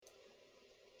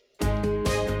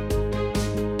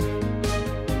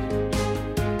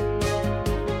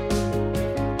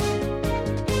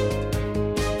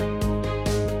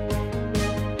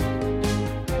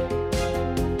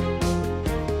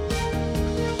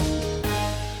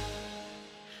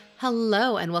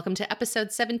Hello, and welcome to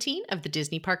episode 17 of the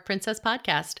Disney Park Princess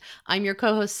Podcast. I'm your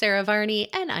co host, Sarah Varney,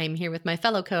 and I'm here with my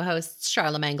fellow co hosts,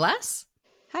 Charlemagne Glass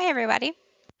Hi, everybody.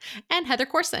 and Heather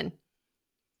Corson.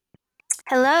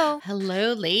 Hello.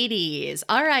 Hello, ladies.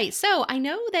 All right, so I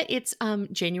know that it's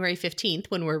January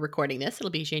 15th when we're recording this. It'll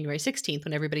be January 16th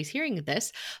when everybody's hearing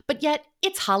this, but yet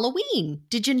it's Halloween.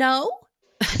 Did you know?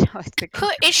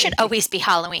 It should always be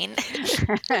Halloween.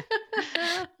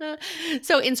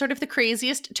 So in sort of the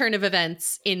craziest turn of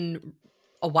events in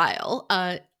a while,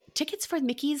 tickets for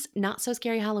Mickey's Not So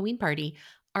Scary Halloween Party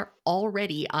are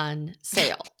already on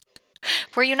sale.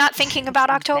 Were you not thinking about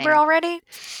October already?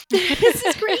 This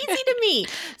is crazy to me.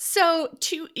 So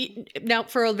now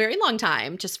for a very long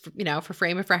time, just for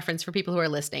frame of reference for people who are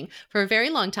listening, for a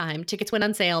very long time, tickets went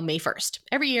on sale May 1st.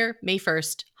 Every year, May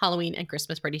 1st, Halloween and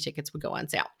Christmas party tickets would go on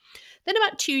sale. Then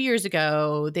about 2 years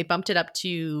ago, they bumped it up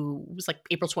to, it was like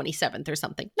April 27th or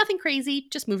something. Nothing crazy,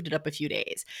 just moved it up a few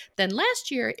days. Then last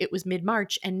year, it was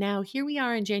mid-March, and now here we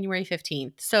are on January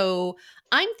 15th. So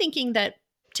I'm thinking that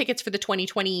tickets for the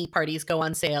 2020 parties go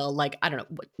on sale, like, I don't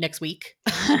know, next week?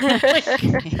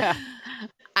 Yeah.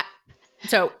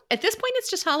 So at this point, it's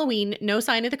just Halloween. No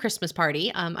sign of the Christmas party.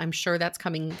 I'm sure that's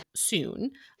coming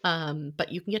soon.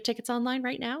 But you can get tickets online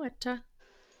right now at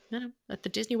the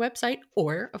Disney website,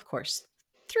 or, of course,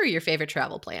 through your favorite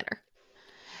travel planner.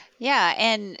 Yeah,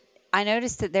 and I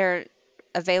noticed that they're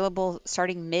available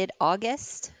starting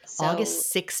mid-August. So,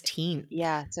 August 16th.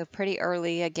 Yeah, so pretty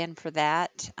early again for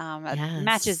that. It Yes.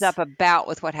 matches up about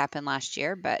with what happened last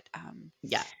year, but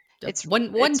Yeah. it's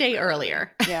one day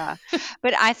earlier. Yeah.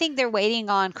 But I think they're waiting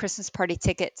on Christmas party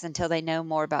tickets until they know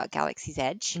more about Galaxy's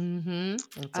Edge. Mm-hmm.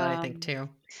 That's what I think too.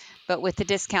 But with the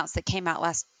discounts that came out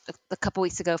a couple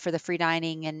weeks ago for the free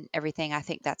dining and everything, I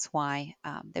think that's why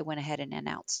they went ahead and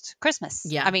announced Christmas.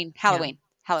 Yeah. I mean, Halloween.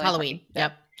 Yeah. Halloween.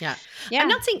 Yep. Yeah. I'm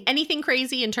not seeing anything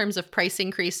crazy in terms of price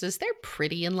increases. They're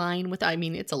pretty in line with,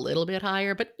 it's a little bit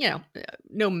higher, but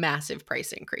no massive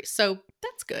price increase. So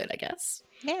that's good, I guess.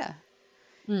 Yeah.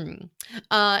 And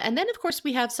then, of course,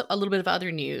 we have a little bit of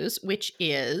other news, which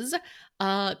is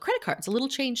credit cards, a little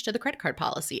change to the credit card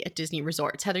policy at Disney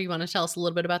resorts. Heather, you want to tell us a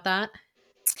little bit about that?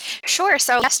 Sure.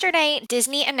 So yesterday,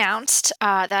 Disney announced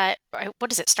that,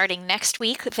 starting next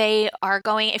week, they are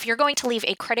going, if you're going to leave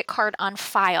a credit card on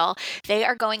file, they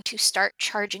are going to start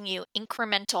charging you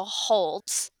incremental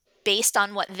holds based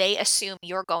on what they assume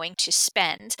you're going to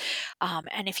spend.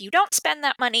 And if you don't spend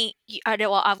that money, it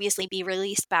will obviously be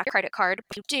released back to your credit card.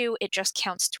 If you do, it just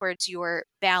counts towards your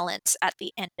balance at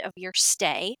the end of your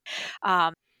stay,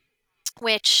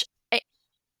 which,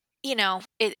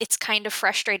 it's kind of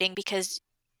frustrating because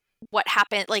what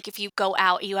happened, like if you go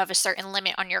out, you have a certain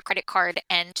limit on your credit card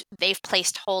and they've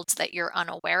placed holds that you're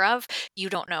unaware of, you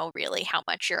don't know really how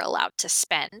much you're allowed to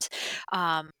spend.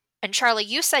 And Charlie,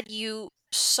 you said you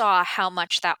saw how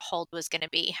much that hold was going to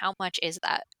be. How much is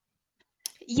that?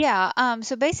 Yeah.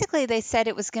 So basically, they said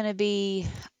it was going to be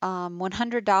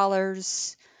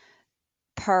 $100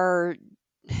 per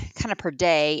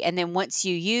day, and then once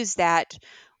you use that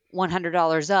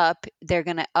 $100 up, they're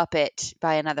going to up it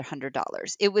by another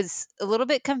 $100. It was a little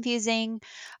bit confusing.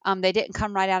 They didn't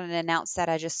come right out and announce that.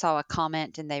 I just saw a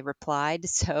comment and they replied.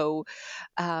 So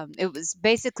it was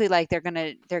basically like they're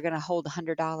gonna hold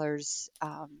 $100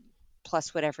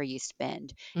 plus whatever you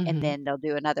spend, and then they'll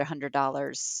do another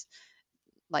 $100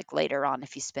 like later on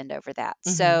if you spend over that.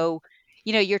 So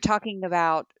you're talking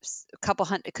about a couple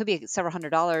hundred, it could be several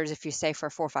 $100s if you stay for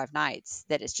 4 or 5 nights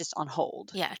that it's just on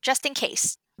hold. Yeah, just in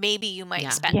case. Maybe you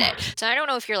might spend it. So I don't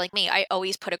know if you're like me. I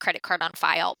always put a credit card on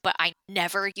file, but I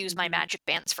never use my magic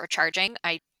bands for charging.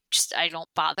 I don't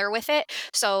bother with it.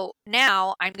 So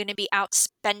now I'm going to be out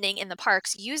spending in the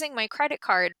parks using my credit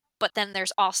card, but then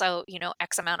there's also,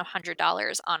 X amount of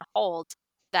 $100 on hold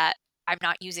that I'm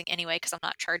not using anyway because I'm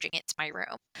not charging it to my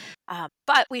room.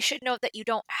 But we should note that you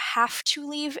don't have to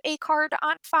leave a card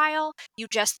on file. You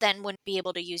just then wouldn't be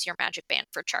able to use your magic band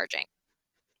for charging.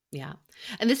 Yeah.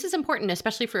 And this is important,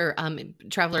 especially for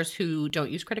travelers who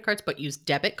don't use credit cards but use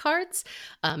debit cards.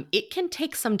 It can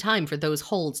take some time for those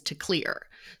holds to clear.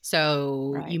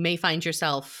 So you may find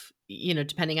yourself,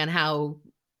 depending on how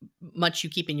much you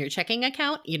keep in your checking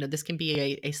account, this can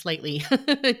be a slightly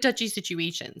touchy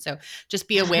situation. So just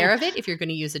be aware of it if you're going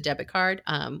to use a debit card,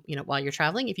 while you're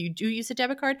traveling. If you do use a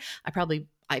debit card,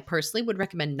 I personally would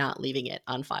recommend not leaving it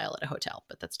on file at a hotel,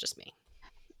 but that's just me.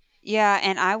 Yeah,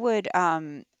 and I would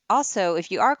also, if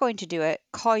you are going to do it,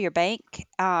 call your bank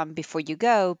before you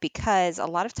go, because a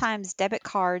lot of times debit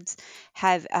cards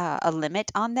have a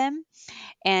limit on them,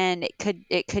 and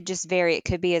it could just vary. It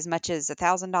could be as much as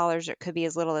 $1,000, or it could be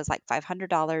as little as like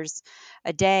 $500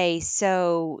 a day.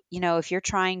 So, if you're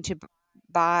trying to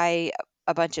buy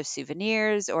a bunch of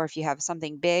souvenirs, or if you have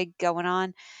something big going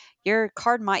on, your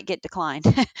card might get declined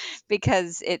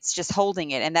because it's just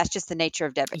holding it, and that's just the nature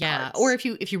of debit Yeah. Or cards.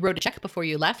 if you wrote a check before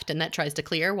you left and that tries to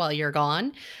clear while you're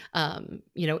gone,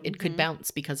 it could hmm bounce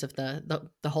because of the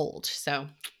hold. So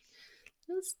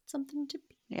that's something to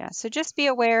be. Yeah, so just be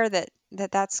aware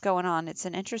that's going on. It's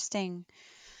an interesting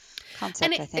And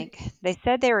concept, I think. They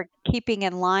said they were keeping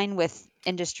in line with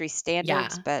industry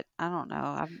standards, yeah. but I don't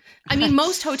know. I mean,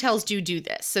 most hotels do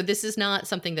this. So this is not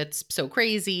something that's so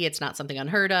crazy. It's not something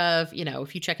unheard of.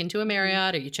 If you check into a Mhm.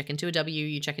 Marriott or you check into a W,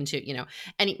 you check into,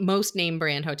 most name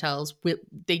brand hotels,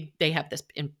 they have this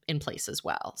in place as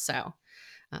well. So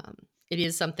um, it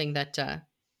is something that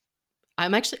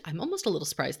I'm almost a little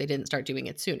surprised they didn't start doing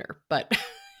it sooner, but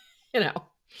you know,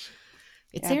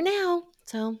 it's Yeah, there now.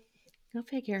 So go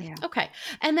figure. yeah. Okay.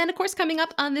 And then, of course, coming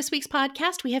up on this week's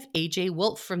podcast, we have AJ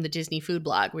Wolfe from the Disney Food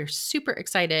Blog. We're super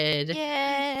excited.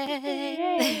 Yay!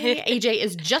 Yay. AJ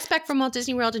is just back from Walt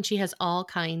Disney World and she has all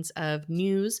kinds of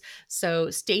news. So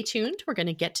stay tuned. We're going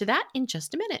to get to that in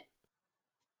just a minute.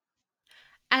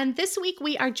 And this week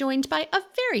we are joined by a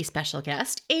very special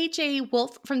guest, AJ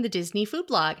Wolfe from the Disney Food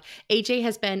Blog. AJ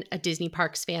has been a Disney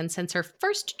Parks fan since her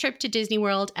first trip to Disney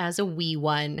World as a wee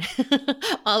one.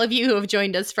 All of you who have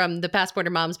joined us from the Passporter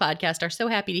Moms podcast are so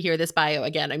happy to hear this bio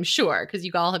again, I'm sure, because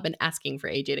you all have been asking for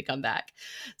AJ to come back.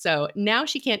 So now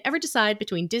she can't ever decide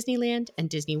between Disneyland and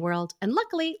Disney World, and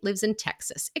luckily lives in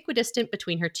Texas, equidistant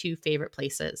between her two favorite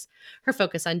places. Her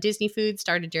focus on Disney food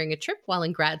started during a trip while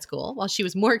in grad school, while she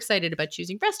was more excited about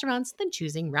choosing restaurants than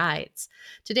choosing rides.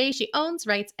 Today, she owns,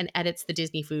 writes, and edits the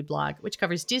Disney Food Blog, which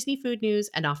covers Disney food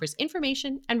news and offers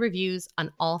information and reviews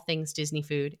on all things Disney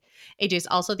food. AJ is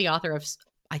also the author of,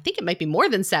 I think it might be more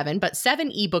than 7, but 7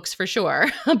 ebooks for sure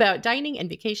about dining and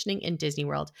vacationing in Disney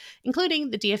World, including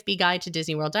the DFB Guide to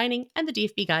Disney World Dining and the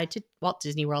DFB Guide to Walt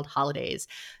Disney World Holidays.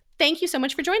 Thank you so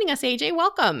much for joining us, AJ.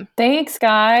 Welcome. Thanks,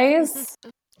 guys.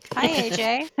 Hi,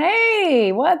 AJ.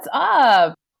 Hey, what's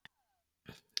up?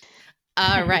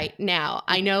 All right. Now,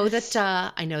 I know that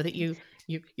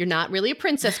you're not really a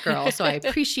princess girl, so I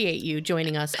appreciate you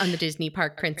joining us on the Disney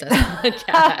Park Princess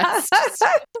podcast.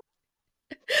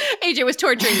 AJ was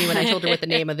torturing me when I told her what the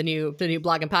name of the new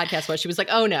blog and podcast was. She was like,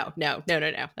 "Oh no.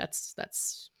 That's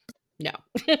no."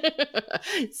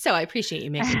 So I appreciate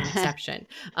you making an exception.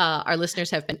 Our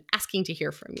listeners have been asking to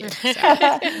hear from you. So.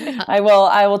 I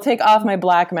will take off my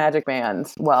black magic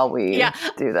band while we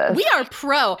do this. We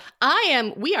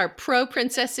are pro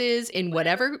princesses in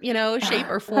whatever, shape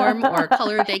or form or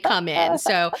color they come in.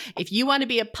 So if you want to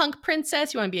be a punk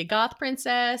princess, you want to be a goth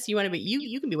princess, you want to be,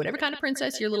 you can be whatever kind of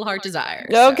princess your little heart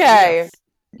desires. Okay.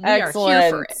 So we are here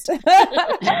for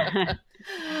it.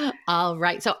 All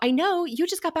right. So I know you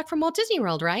just got back from Walt Disney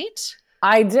World, right?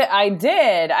 I did.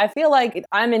 I feel like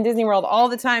I'm in Disney World all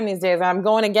the time these days. I'm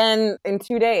going again in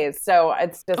 2 days. So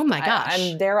it's just, oh my gosh.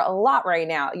 I'm there a lot right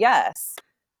now. Yes.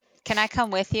 Can I come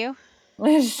with you?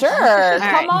 Sure.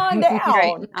 Come on down.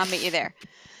 Great. I'll meet you there.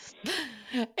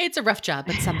 It's a rough job,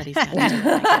 but somebody's got to do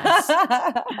it,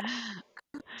 I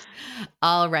guess.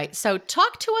 All right. So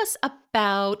talk to us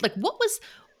about what was,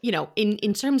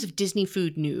 in terms of Disney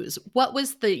food news, what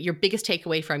was your biggest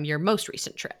takeaway from your most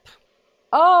recent trip?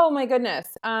 Oh my goodness.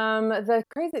 The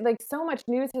crazy, so much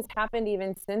news has happened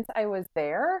even since I was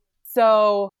there.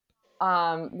 So,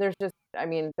 there's just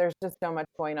so much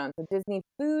going on. So Disney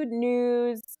food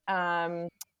news,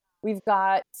 we've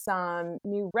got some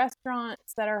new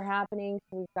restaurants that are happening.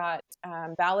 So we've got,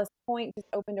 Ballast Point just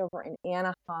opened over in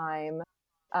Anaheim.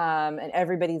 And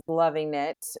everybody's loving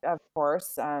it, of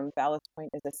course. Ballast Point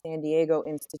is a San Diego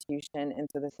institution. And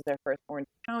so this is their first Orange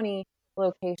County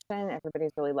location.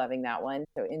 Everybody's really loving that one.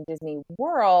 So in Disney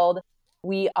World,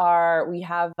 we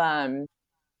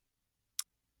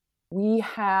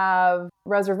have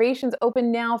reservations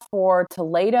open now for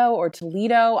Toledo.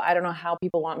 I don't know how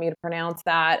people want me to pronounce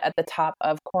that, at the top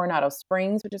of Coronado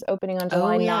Springs, which is opening on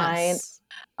July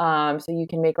 9th. So you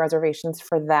can make reservations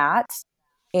for that.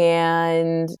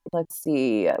 And let's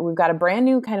see, we've got a brand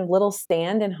new kind of little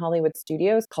stand in Hollywood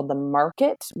Studios called The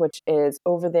Market, which is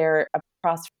over there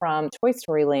across from Toy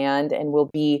Story Land, and will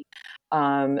be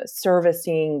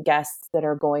servicing guests that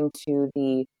are going to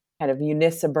the kind of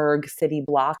Uniceburg city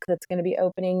block that's going to be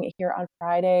opening here on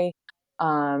Friday.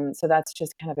 So that's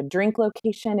just kind of a drink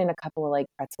location and a couple of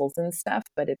pretzels and stuff,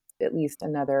 but it's at least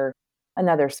another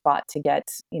another spot to get,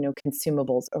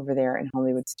 consumables over there in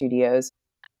Hollywood Studios.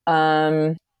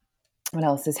 What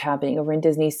else is happening over in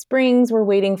Disney Springs? We're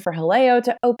waiting for Haleo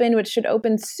to open, which should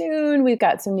open soon. We've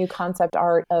got some new concept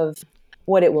art of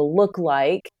what it will look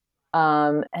like.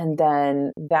 And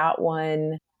then that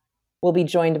one will be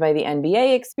joined by the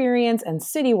NBA Experience and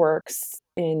CityWorks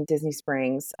in Disney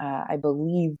Springs, I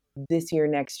believe this year,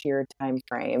 next year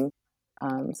timeframe.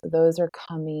 So those are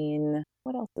coming.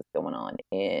 What else is going on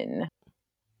in?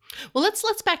 Well, let's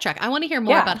backtrack. I want to hear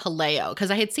more about Haleo,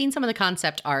 because I had seen some of the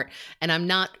concept art, and I'm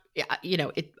not,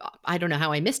 I don't know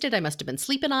how I missed it. I must have been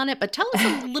sleeping on it. But tell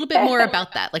us a little bit more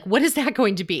about that. Like, what is that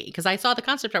going to be? Because I saw the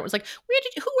concept art, was like, who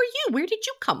are you? Where did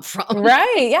you come from?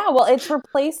 Right. Yeah. Well, it's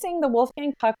replacing the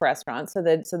Wolfgang Puck restaurant. So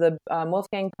the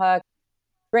Wolfgang Puck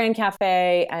Grand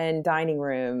Cafe and dining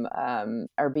room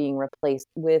are being replaced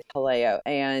with Haleo,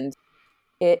 and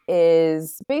it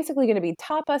is basically going to be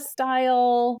tapas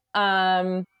style,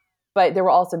 but there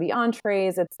will also be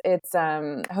entrees. It's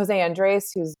Jose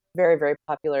Andres, who's very, very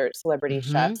popular celebrity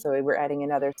chef. So we're adding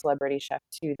another celebrity chef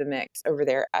to the mix over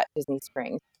there at Disney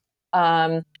Springs.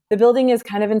 The building is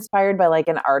kind of inspired by like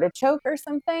an artichoke or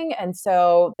something, and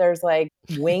so there's like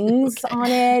wings on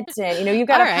it, and you've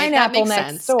got a pineapple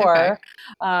next door.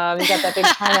 You got that big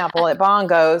pineapple at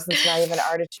Bongos, and so now you have an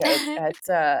artichoke at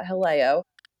Haleo.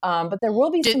 But there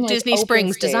will be some Disney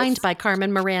Springs, designed by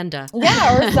Carmen Miranda.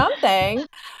 Yeah, or something.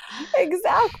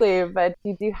 Exactly. But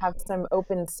you do have some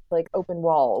open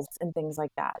walls and things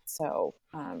like that. So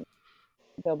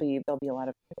there'll be a lot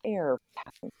of air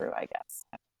passing through, I guess.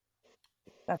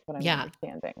 That's what I'm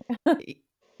understanding.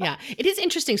 Yeah, it is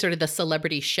interesting, sort of the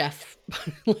celebrity chef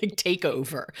like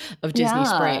takeover of Disney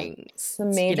Springs. It's a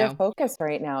major focus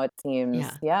right now, it seems.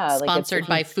 Yeah, sponsored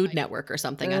by Food Network or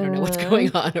something. I don't know what's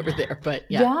going on over there, but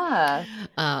yeah.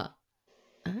 All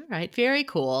right, very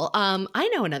cool. I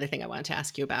know another thing I wanted to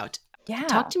ask you about. Yeah,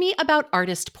 talk to me about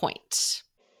Artist Point.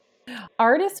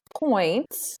 Artist Point.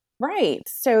 Right.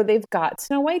 So they've got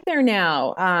Snow White there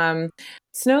now.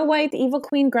 Snow White, the Evil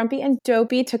Queen, Grumpy, and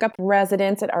Dopey took up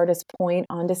residence at Artist Point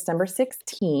on December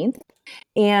 16th.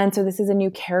 And so this is a new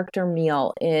character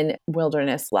meal in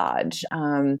Wilderness Lodge.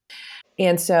 And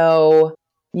so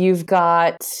you've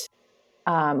got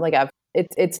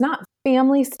it's not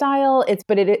family style. It's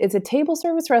a table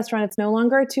service restaurant. It's no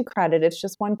longer a 2 credit. It's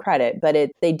just 1 credit. But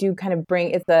they do kind of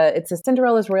bring it's a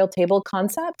Cinderella's Royal Table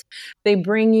concept. They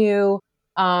bring you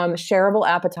shareable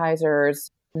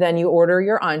appetizers, then you order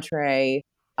your entree.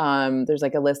 There's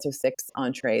like a list of 6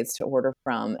 entrees to order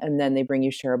from, and then they bring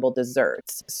you shareable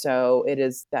desserts. So it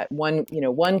is that one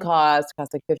costs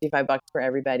like $55 for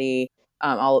everybody,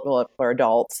 all for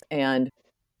adults, and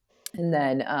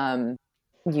then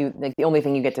you like the only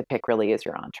thing you get to pick really is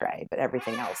your entree, but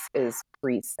everything else is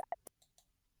preset.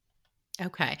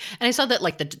 Okay. And I saw that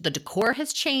like the decor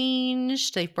has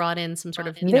changed. They've brought in some sort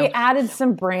of, they added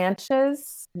some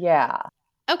branches. Yeah.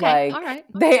 Okay. All right.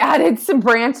 They added some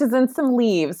branches and some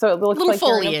leaves. So it looks little like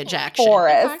foliage action.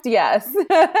 Forest. Okay. Yes.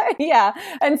 Yeah.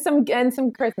 And some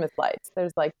Christmas lights.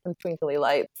 There's like some twinkly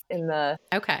lights in the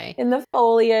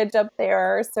foliage up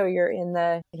there. So you're in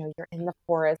the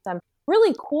forest.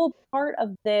 Really cool part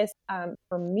of this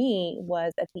for me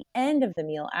was at the end of the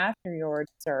meal, after your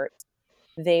dessert,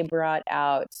 they brought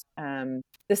out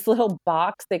this little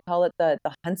box. They call it the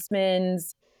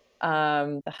huntsman's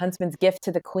gift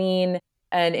to the queen,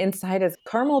 and inside is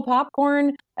caramel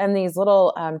popcorn and these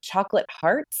little chocolate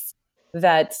hearts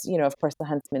that of course the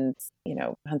huntsman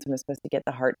was supposed to get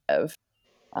the heart of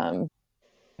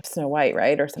Snow White,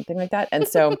 right, or something like that. And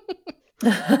so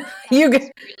you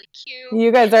guys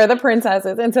are the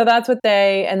princesses, and so that's what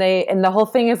and the whole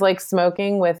thing is like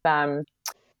smoking with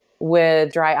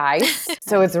dry ice.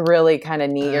 So it's really kind of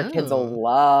neat. Your kids will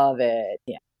love it.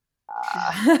 Yeah.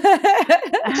 kind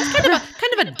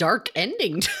of a dark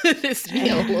ending to this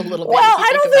meal a little bit. Well, I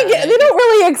don't think they don't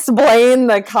really explain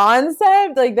the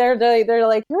concept. Like they're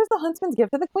like, here's the huntsman's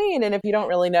gift to the queen, and if you don't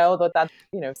really know what that's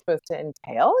supposed to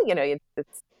entail,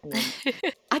 it's.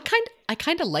 I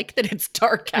kind of like that it's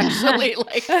dark, actually.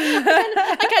 Like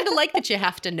I kind of like that you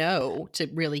have to know to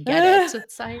really get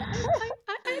it. So I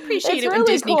appreciate it when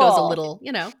really Disney goes a little,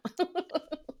 a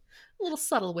little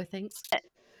subtle with things.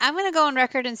 I'm going to go on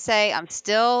record and say I'm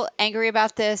still angry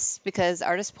about this because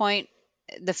Artist Point,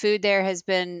 the food there has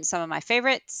been some of my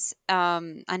favorites. I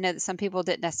know that some people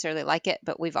didn't necessarily like it,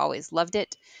 but we've always loved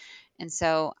it. And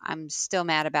so I'm still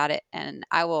mad about it. And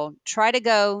I will try to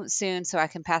go soon so I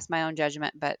can pass my own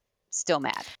judgment, but still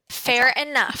mad. Fair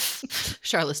enough.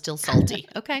 Charlotte's still salty.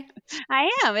 Okay.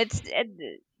 I am.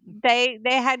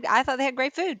 I thought they had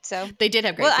great food. So They did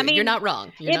have great well, I food. You're mean, not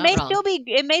wrong. You're it not may wrong.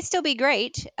 still be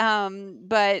great.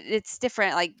 But it's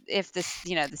different. Like if this,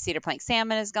 the cedar plank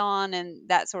salmon is gone and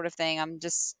that sort of thing, I'm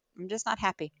just not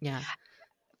happy. Yeah.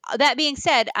 That being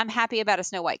said, I'm happy about a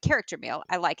Snow White character meal.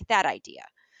 I like that idea.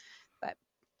 But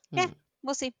yeah,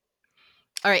 we'll see.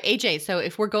 All right, AJ. So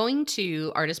if we're going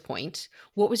to Artist Point,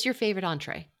 what was your favorite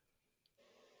entree?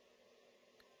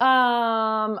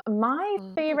 My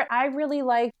favorite, I really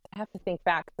liked, I have to think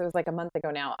back because it was like a month ago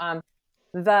now.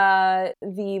 The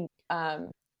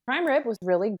prime rib was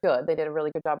really good. They did a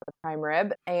really good job with the prime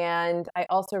rib. And I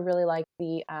also really liked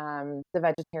the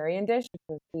vegetarian dish, which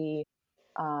was the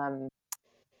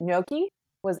gnocchi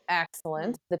was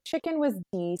excellent. The chicken was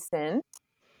decent.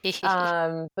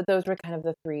 But those were kind of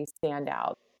the three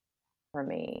standouts for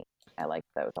me. I liked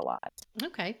those a lot.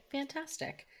 Okay,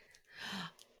 fantastic.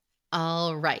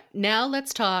 All right, now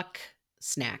let's talk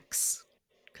snacks,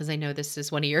 because I know this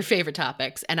is one of your favorite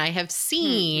topics. And I have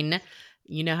seen,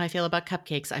 you know how I feel about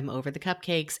cupcakes. I'm over the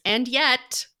cupcakes. And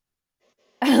yet...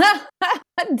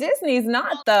 Disney's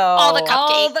not, though. All the cupcakes.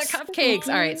 All the cupcakes.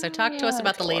 All right, so talk to us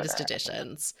about the latest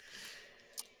additions.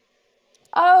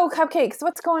 Oh, cupcakes.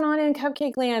 What's going on in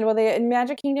Cupcake Land? Well, the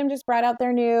Magic Kingdom just brought out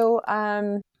their new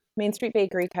Main Street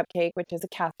Bakery cupcake, which is a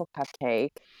castle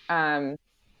cupcake.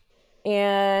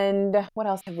 And what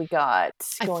else have we got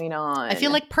going on? I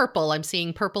feel like purple. I'm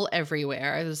seeing purple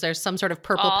everywhere. Is there some sort of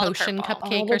purple potion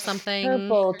cupcake or something?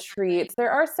 Purple treats. There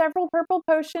are several purple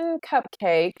potion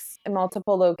cupcakes in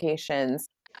multiple locations.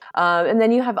 And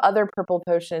then you have other purple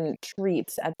potion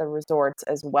treats at the resorts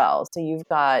as well. So you've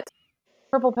got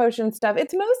purple potion stuff.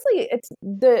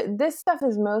 This stuff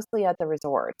is mostly at the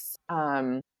resorts.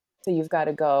 So you've got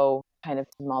to go kind of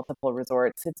to multiple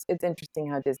resorts. It's interesting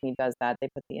how Disney does that. They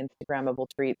put the Instagrammable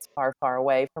treats far, far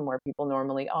away from where people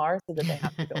normally are, so that they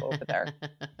have to go over there.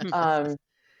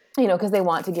 Because they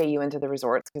want to get you into the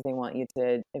resorts because they want you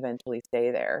to eventually stay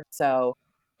there. So,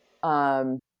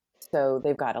 so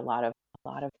they've got a lot of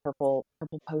purple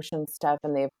potion stuff,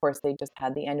 and they just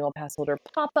had the annual pass holder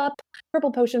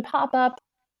purple potion pop up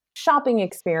shopping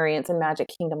experience in Magic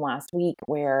Kingdom last week,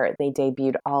 where they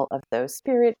debuted all of those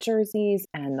spirit jerseys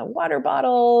and the water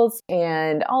bottles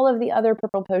and all of the other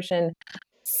purple potion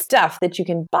stuff that you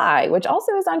can buy, which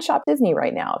also is on Shop Disney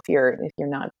right now. If you're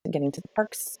not getting to the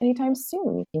parks anytime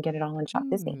soon, you can get it all on Shop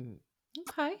Disney.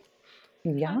 Okay.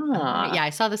 Yeah. Yeah, I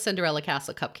saw the Cinderella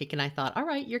Castle cupcake and I thought, all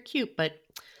right, you're cute, but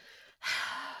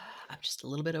I'm just a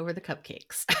little bit over the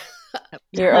cupcakes.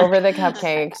 You're over the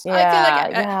cupcakes. Yeah.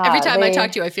 I feel like every time I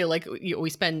talk to you, I feel like we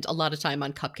spend a lot of time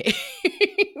on cupcakes.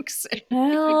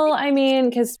 Well, I mean,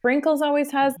 because Sprinkles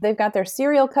they've got their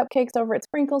cereal cupcakes over at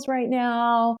Sprinkles right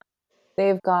now.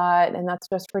 They've got, and that's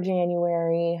just for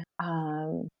January.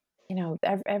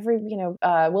 Every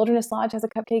Wilderness Lodge has a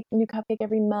new cupcake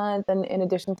every month, and in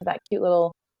addition to that cute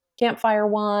little campfire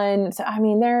one. So I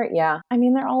mean, they're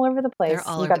all over the place.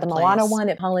 You got the Moana one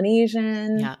at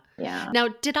Polynesian. Yeah. Now,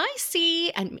 did I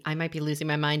see, and I might be losing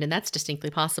my mind, and that's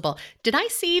distinctly possible. Did I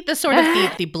see the sort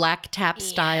of the black tap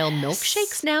style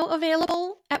milkshakes now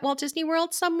available at Walt Disney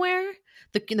World somewhere?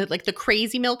 Like the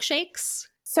crazy milkshakes.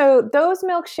 So those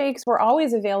milkshakes were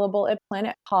always available at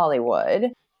Planet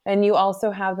Hollywood, and you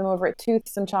also have them over at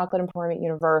Tooths and Chocolate Emporium at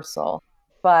Universal.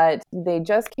 But they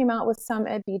just came out with some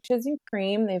at Beaches and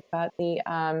Cream. They've got the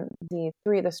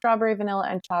strawberry, vanilla,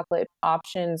 and chocolate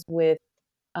options with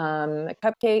a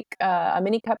cupcake, a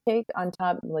mini cupcake on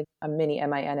top, like a mini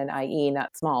MINNIE,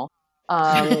 not small,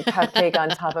 cupcake on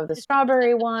top of the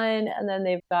strawberry one, and then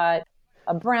they've got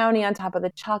a brownie on top of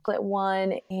the chocolate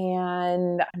one,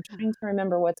 and I'm trying to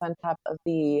remember what's on top of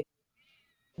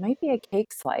might be a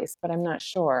cake slice, but I'm not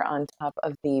sure, on top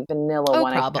of the vanilla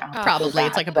one. Probably.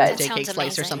 It's like a birthday cake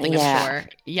slice or something, I'm sure.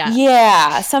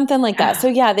 Yeah, something like that. So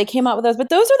yeah, they came out with those, but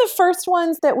those are the first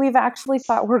ones that we've actually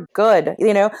thought were good.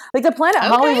 Like the Planet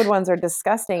Hollywood ones are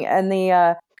disgusting, and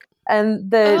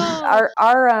our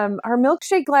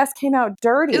milkshake glass came out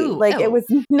dirty. It was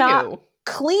not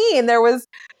clean. There was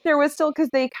still, because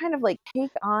they kind of like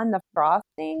take on the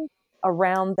frosting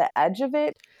around the edge of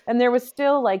it, and there was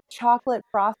still like chocolate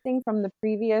frosting from the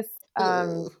previous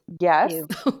guest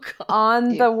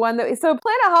on the one that. So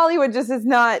Planet Hollywood just does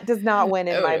not win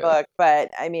in my book. But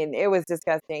I mean, it was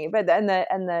disgusting. But and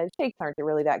the shakes aren't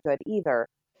really that good either.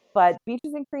 But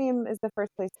Beaches and Cream is the first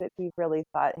place that we've really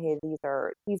thought, hey, these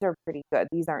are pretty good.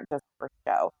 These aren't just for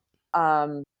show.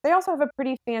 They also have a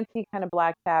pretty fancy kind of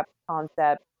black tap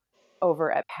concept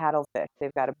over at Paddlefish.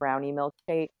 They've got a brownie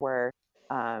milkshake where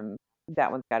that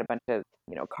one's got a bunch of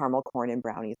caramel corn and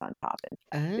brownies on top.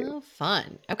 Oh,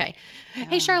 fun. Okay. Yeah.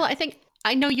 Hey, Charlotte, I think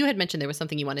I know you had mentioned there was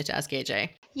something you wanted to ask AJ.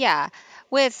 Yeah,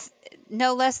 with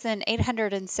no less than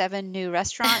 807 new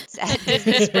restaurants at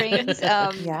Disney Springs,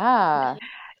 Yeah.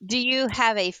 do you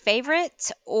have a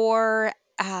favorite or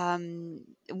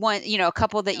one, a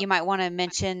couple that you might want to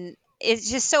mention? It's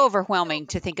just so overwhelming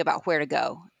to think about where to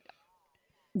go.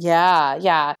 Yeah,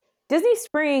 yeah. Disney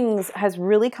Springs has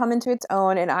really come into its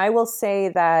own. And I will say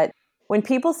that when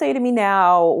people say to me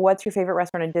now, what's your favorite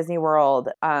restaurant in Disney World?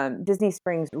 Disney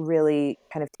Springs really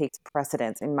kind of takes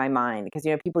precedence in my mind because,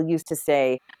 people used to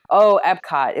say, oh,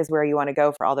 Epcot is where you want to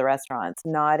go for all the restaurants.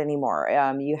 Not anymore.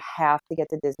 You have to get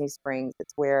to Disney Springs.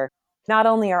 It's where not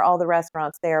only are all the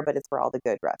restaurants there, but it's where all the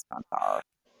good restaurants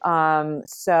are.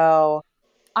 So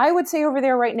I would say over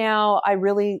there right now, I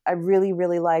really,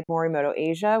 really like Morimoto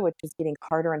Asia, which is getting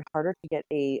harder and harder to get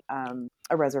a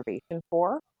reservation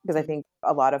for because I think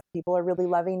a lot of people are really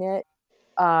loving it.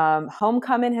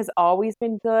 Homecoming has always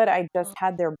been good. I just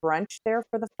had their brunch there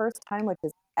for the first time, which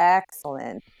is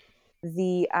excellent.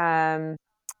 The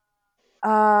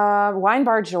Wine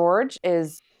Bar George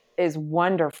is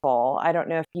wonderful. I don't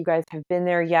know if you guys have been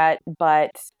there yet,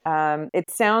 but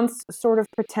it sounds sort of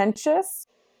pretentious.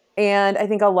 And I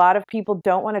think a lot of people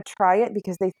don't want to try it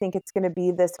because they think it's going to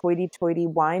be this hoity-toity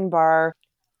wine bar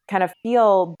kind of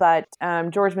feel. But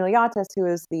George Miliatis, who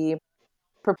is the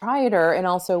proprietor and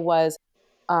also was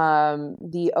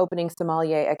the opening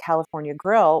sommelier at California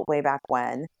Grill way back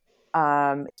when,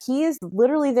 he is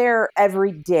literally there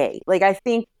every day. Like, I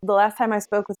think the last time I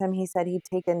spoke with him, he said he'd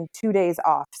taken 2 days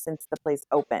off since the place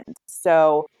opened.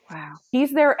 So Wow.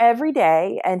 he's there every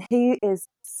day and he is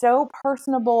so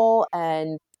personable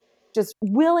and just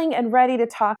willing and ready to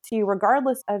talk to you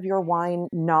regardless of your wine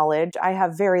knowledge. I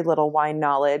have very little wine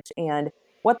knowledge, and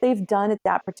what they've done at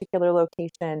that particular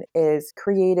location is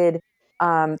created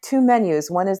two menus.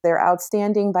 One is their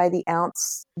outstanding by the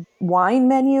ounce wine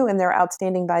menu and their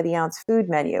outstanding by the ounce food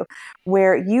menu,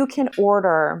 where you can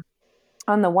order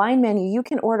on the wine menu, you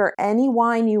can order any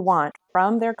wine you want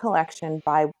from their collection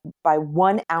by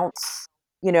 1 ounce,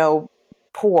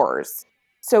 pours.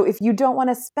 So if you don't want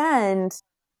to spend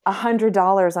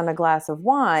 $100 on a glass of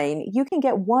wine, you can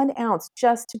get 1 ounce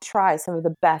just to try some of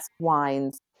the best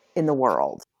wines in the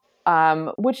world,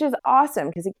 which is awesome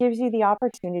because it gives you the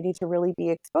opportunity to really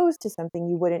be exposed to something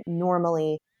you wouldn't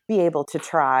normally be able to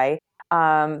try.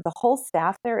 The whole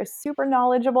staff there is super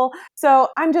knowledgeable. So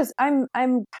I'm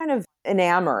kind of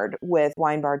enamored with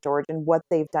Wine Bar George and what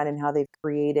they've done and how they've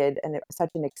created such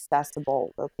an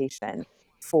accessible location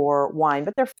for wine.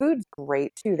 But their food's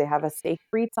great too. They have a steak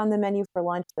frites on the menu for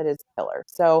lunch that is killer.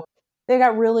 So they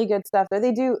got really good stuff there.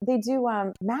 They do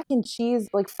mac and cheese,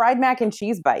 like fried mac and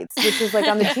cheese bites, which is like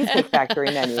on the Cheesecake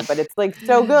Factory menu, but it's like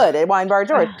so good at Wine Bar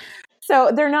George. So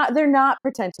they're not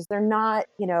pretentious. They're not,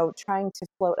 trying to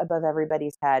float above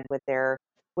everybody's head with their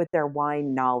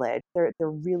wine knowledge. They're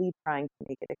really trying to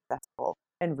make it accessible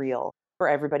and real for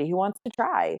everybody who wants to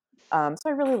try. So I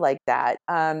really like that.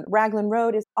 Raglan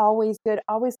Road is always good,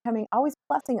 always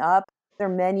plussing up their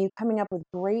menu, coming up with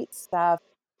great stuff.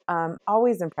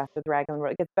 Always impressed with Raglan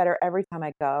Road. It gets better every time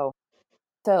I go.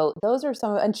 So those are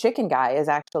and Chicken Guy is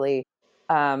actually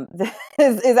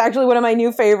is actually one of my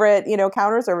new favorite,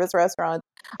 counter service restaurants.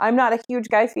 I'm not a huge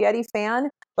Guy Fieri fan,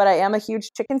 but I am a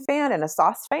huge chicken fan and a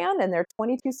sauce fan. And there are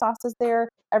 22 sauces there.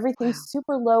 Everything's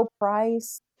super low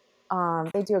price.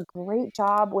 They do a great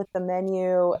job with the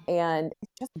menu, and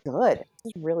it's just good. It's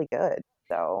just really good.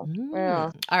 So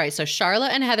yeah. All right. So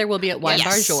Charlotte and Heather will be at Wine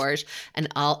Bar Yes. George, and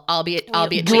I'll be at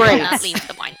We Chicken will Great. not House. leave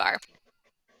the wine bar.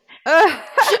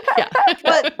 Yeah.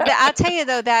 But I'll tell you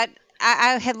though that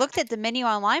I had looked at the menu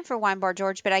online for Wine Bar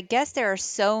George, but I guess there are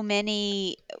so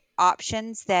many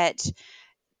options that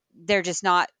they're just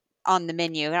not on the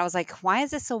menu. And I was like, why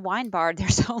is this a wine bar?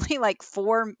 There's only like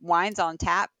 4 wines on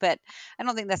tap, but I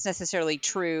don't think that's necessarily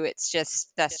true. That's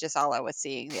just all I was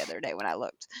seeing the other day when I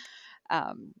looked.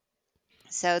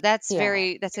 So that's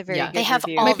Yeah. that's a very Yeah. good They have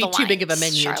review. all Might be the too big of a wines,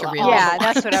 menu to Charlotte, really. all Yeah, the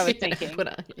that's what I was wines. thinking. Put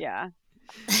on. Yeah.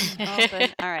 Well,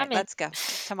 then, all right, I'm in. let's go.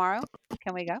 Tomorrow,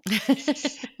 can we go?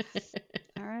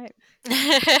 All right.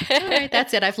 All right,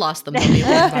 that's it. I've lost them. They'll be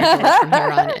at Wine Bar George from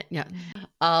here on in. Yeah.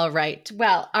 All right.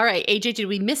 Well, all right. AJ, did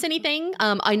we miss anything?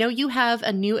 I know you have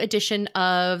a new edition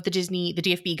of the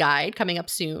DFB guide coming up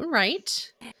soon,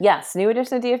 right? Yes, new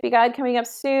edition of DFB Guide coming up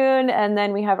soon. And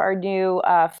then we have our new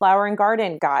Flower and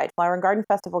Garden Guide, Flower and Garden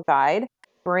Festival Guide,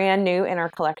 brand new in our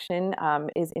collection,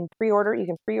 is in pre-order. You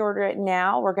can pre-order it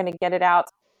now. We're going to get it out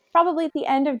probably at the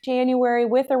end of January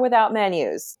with or without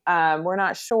menus. We're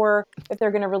not sure if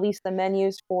they're going to release the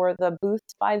menus for the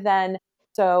booths by then,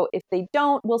 So if they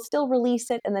don't, we'll still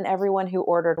release it. And then everyone who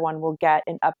ordered one will get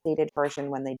an updated version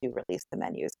when they do release the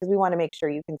menus, because we want to make sure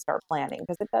you can start planning,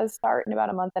 because it does start in about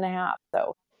a month and a half.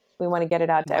 So we want to get it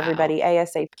out to everybody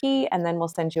ASAP, and then we'll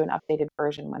send you an updated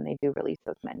version when they do release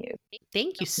those menus.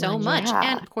 Thank you so much.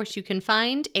 Yeah. And of course, you can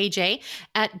find AJ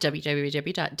at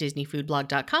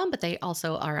www.disneyfoodblog.com, but they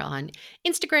also are on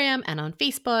Instagram and on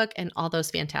Facebook and all those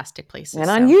fantastic places.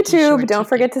 And on YouTube. Don't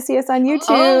forget to see us on YouTube.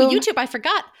 Oh, YouTube. I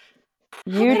forgot.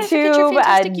 YouTube,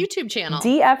 fantastic YouTube channel.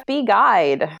 DFB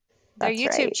Guide. Their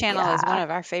YouTube channel is one of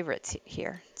our favorites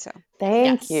here. So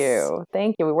thank you.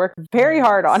 We work very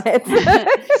hard on it.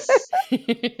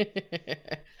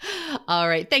 All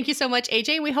right. Thank you so much,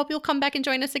 AJ. We hope you'll come back and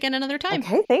join us again another time.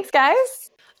 Okay. Thanks, guys.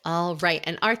 All right.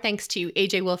 And our thanks to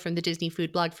AJ Wolfe from the Disney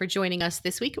Food Blog for joining us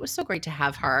this week. It was so great to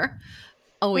have her.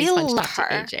 Always fun to talk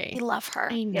to AJ. We love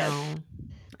her. I know. Yes.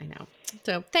 I know.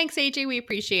 So thanks, AJ. We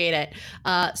appreciate it.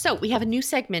 So we have a new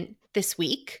segment this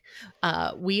week.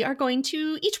 We are going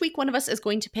to, each week, one of us is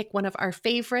going to pick one of our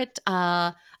favorite,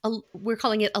 we're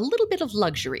calling it a little bit of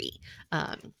luxury.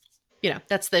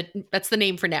 That's the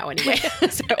name for now anyway.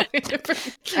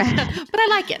 But I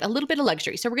like it, a little bit of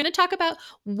luxury. So we're going to talk about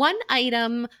one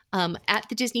item at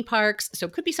the Disney parks. So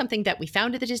it could be something that we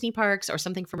found at the Disney parks, or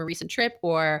something from a recent trip,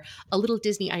 or a little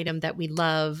Disney item that we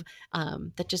love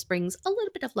that just brings a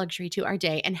little bit of luxury to our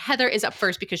day. And Heather is up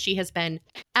first because she has been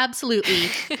absolutely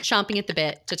chomping at the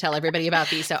bit to tell everybody about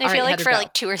these. So I feel like Heather, for go.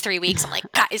 like 2 or 3 weeks, I'm like,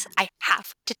 guys, I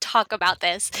have to talk about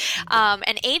this.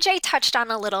 And AJ touched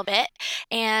on a little bit.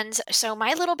 And so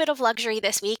my little bit of luxury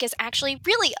this week is actually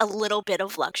really a little bit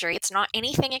of luxury. It's not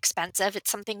anything expensive.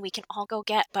 It's something we can all go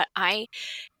get, but I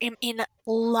am in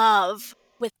love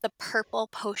with the Purple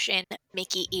Potion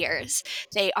Mickey ears.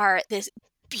 They are this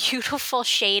beautiful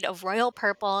shade of royal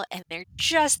purple, and they're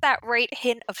just that right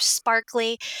hint of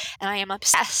sparkly, and I am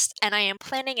obsessed, and I am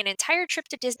planning an entire trip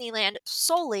to Disneyland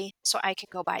solely so I can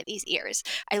go buy these ears.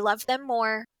 I love them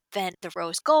more than the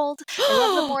rose gold. I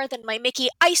love them more than my Mickey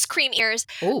ice cream ears.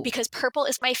 Ooh. Because purple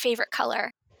is my favorite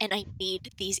color, and I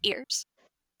need these ears.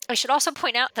 I should also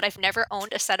point out that I've never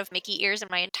owned a set of Mickey ears in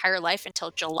my entire life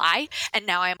until July, and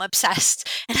now I'm obsessed,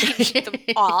 and I need them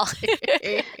all.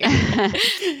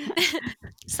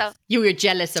 So you were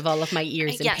jealous of all of my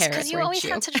ears in Paris, yes, because you always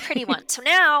had such pretty ones. So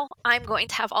now I'm going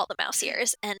to have all the mouse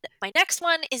ears, and my next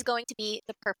one is going to be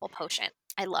the Purple Potion.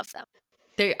 I love them.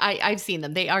 I've seen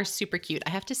them. They are super cute. I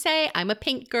have to say, I'm a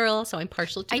pink girl, so I'm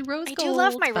partial to the rose gold. I do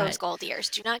love my rose gold ears.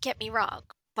 Do not get me wrong.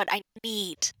 But I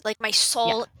need, my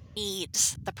soul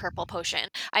needs the Purple Potion.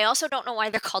 I also don't know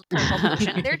why they're called Purple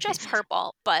Potion. They're just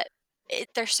purple, but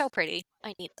they're so pretty.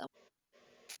 I need them.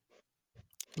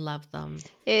 Love them.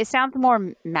 It sounds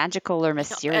more magical or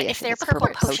mysterious. If they're purple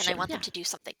potion, I want them to do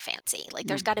something fancy.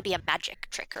 There's got to be a magic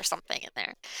trick or something in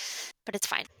there. But it's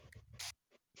fine.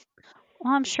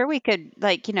 Well, I'm sure we could,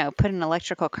 put an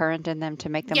electrical current in them to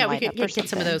make them light up or something. Get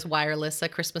some of those wireless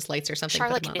Christmas lights or something.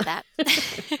 Charlotte can do that.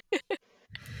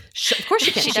 Of course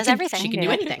she can. She does everything. She can do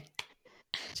anything.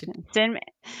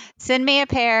 Send me a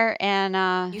pair,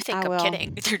 and you think I'm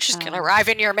kidding? They're just gonna arrive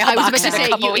in your mailbox. I was about to say, in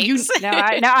a couple weeks. No,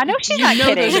 I know she's not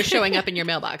kidding. Those are showing up in your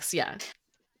mailbox. Yeah.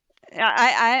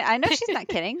 I know she's not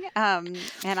kidding. And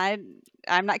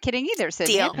I'm not kidding either. So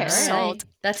deal. Sold.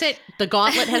 That's it. The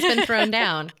gauntlet has been thrown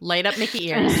down. Light up Mickey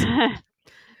ears.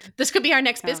 This could be our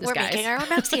next business, guys. We're making our own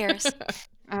mouse ears.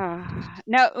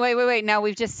 No, wait. No,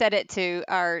 we've just said it to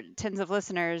our tens of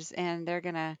listeners, and they're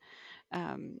gonna.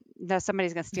 No,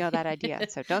 somebody's gonna steal that idea.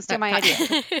 So don't steal my idea.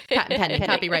 Patent pending.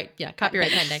 Copyright. Yeah,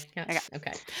 copyright pending. Yeah.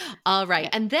 Okay. All right.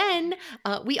 And then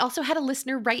we also had a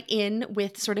listener write in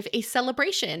with sort of a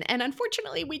celebration, and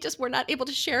unfortunately, we just were not able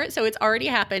to share it. So it's already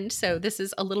happened. So this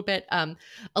is a little bit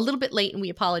late, and we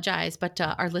apologize. But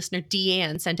our listener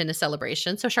Deanne sent in a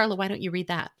celebration. So Charlotte, why don't you read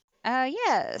that?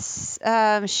 Yes.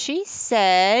 She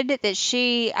said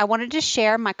that I wanted to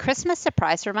share my Christmas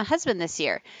surprise for my husband this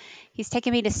year. He's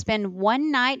taken me to spend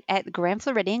one night at the Grand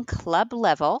Floridian Club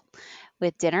level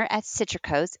with dinner at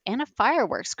Citrico's and a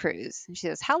fireworks cruise. And she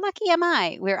says, how lucky am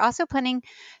I? We're also planning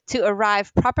to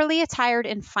arrive properly attired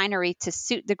in finery to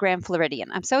suit the Grand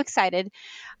Floridian. I'm so excited.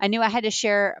 I knew I had to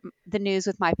share the news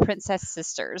with my princess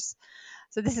sisters.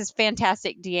 So this is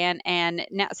fantastic, Deanne. And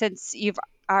now, since you've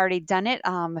already done it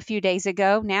a few days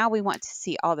ago, now we want to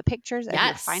see all the pictures of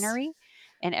your finery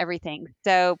and everything.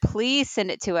 So please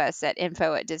send it to us at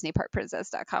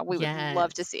info@disneyparkprincess.com. We would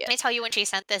love to see it. I tell you, when she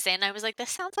sent this in, I was like, this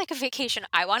sounds like a vacation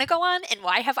I want to go on, and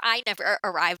why have I never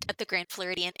arrived at the Grand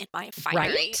Floridian in my finery?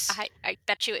 Right? I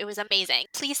bet you it was amazing.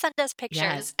 Please send us pictures.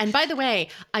 Yes. And by the way,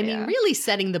 I mean, really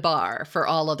setting the bar for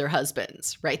all other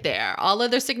husbands right there. All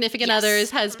other significant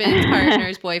others, husbands,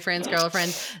 partners, boyfriends,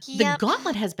 girlfriends. The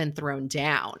gauntlet has been thrown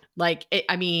down. Like,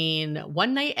 I mean,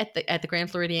 one night at the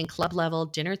Grand Floridian club level,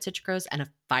 dinner at Citrus and a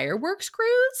fireworks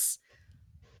cruise.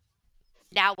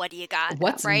 Now what do you got?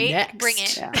 What's next? Bring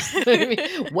it. Yeah. I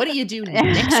mean, what do you do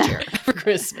next year for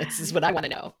Christmas is what I want to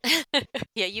know.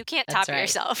 Yeah, you can't top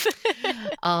yourself.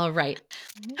 All right.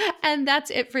 And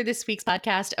that's it for this week's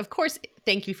podcast. Of course,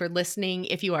 thank you for listening.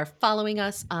 If you are following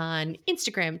us on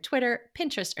Instagram, Twitter,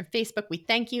 Pinterest, or Facebook, we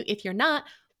thank you. If you're not,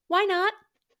 why not?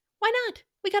 Why not?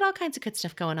 We got all kinds of good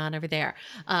stuff going on over there.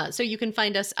 So you can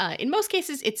find us, in most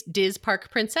cases, it's Diz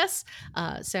Park Princess.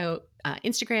 So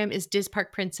Instagram is Diz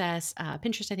Park Princess.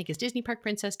 Pinterest, I think, is Disney Park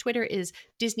Princess. Twitter is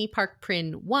Disney Park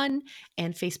Prin 1.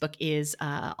 And Facebook is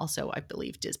also, I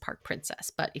believe, Diz Park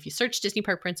Princess. But if you search Disney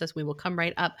Park Princess, we will come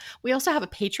right up. We also have a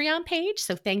Patreon page.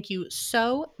 So thank you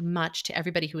so much to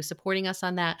everybody who is supporting us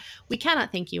on that. We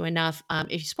cannot thank you enough.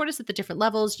 If you support us at the different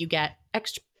levels, you get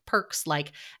extra perks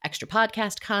like extra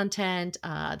podcast content.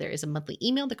 There is a monthly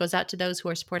email that goes out to those who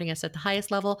are supporting us at the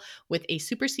highest level with a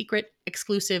super secret,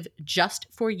 exclusive, just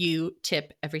for you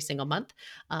tip every single month.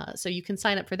 So you can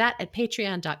sign up for that at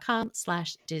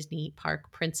patreon.com/Disney Park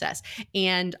Princess.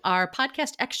 And our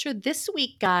podcast extra this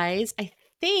week, guys, I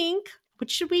think, what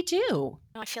should we do?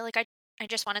 I feel like I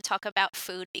just want to talk about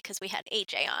food because we had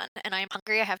AJ on and I'm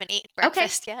hungry. I haven't eaten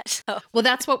breakfast yet. So. Well,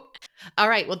 that's what. All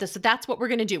right. Well, that's what we're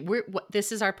going to do.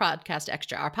 This is our podcast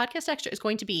extra. Our podcast extra is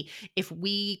going to be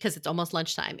because it's almost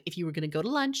lunchtime. If you were going to go to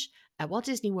lunch at Walt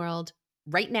Disney World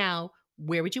right now,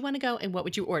 where would you want to go and what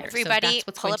would you order? Everybody,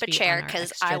 pull up a chair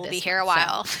because I will be here a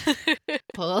while. So,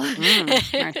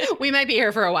 we might be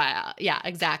here for a while. Yeah,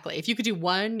 exactly. If you could do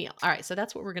one meal. All right. So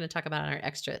that's what we're going to talk about on our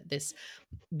extra this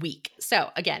week.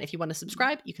 So again, if you want to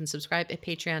subscribe, you can subscribe at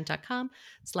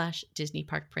patreon.com/Disney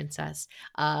Park Princess.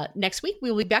 Next week,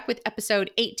 we will be back with episode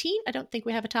 18. I don't think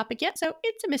we have a topic yet, so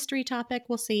it's a mystery topic.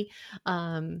 We'll see.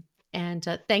 And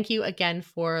thank you again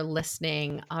for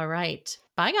listening. All right.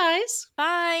 Bye, guys.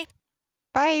 Bye.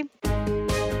 Bye.